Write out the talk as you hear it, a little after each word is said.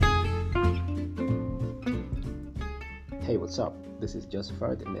Hey, what's up? This is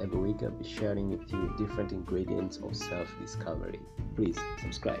Josephat, and every week I'll be sharing with you different ingredients of self discovery. Please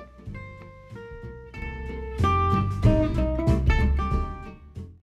subscribe.